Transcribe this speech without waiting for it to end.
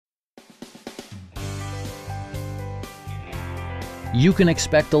You can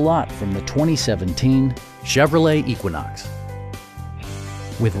expect a lot from the 2017 Chevrolet Equinox.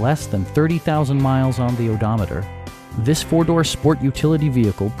 With less than 30,000 miles on the odometer, this four-door sport utility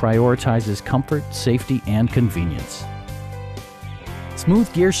vehicle prioritizes comfort, safety, and convenience.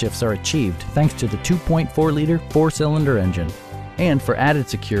 Smooth gear shifts are achieved thanks to the 2.4-liter four-cylinder engine. And for added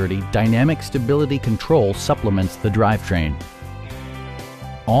security, dynamic stability control supplements the drivetrain.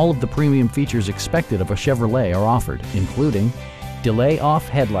 All of the premium features expected of a Chevrolet are offered, including delay-off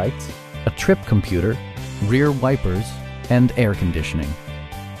headlights, a trip computer, rear wipers, and air conditioning.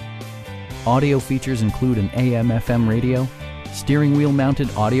 Audio features include an AM/FM radio, steering wheel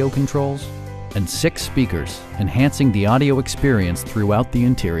mounted audio controls, and 6 speakers, enhancing the audio experience throughout the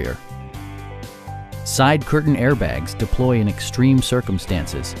interior. Side curtain airbags deploy in extreme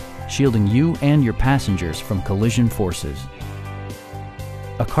circumstances, shielding you and your passengers from collision forces.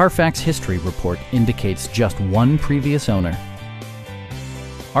 A Carfax history report indicates just one previous owner.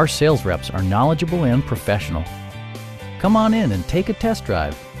 Our sales reps are knowledgeable and professional. Come on in and take a test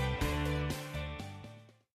drive.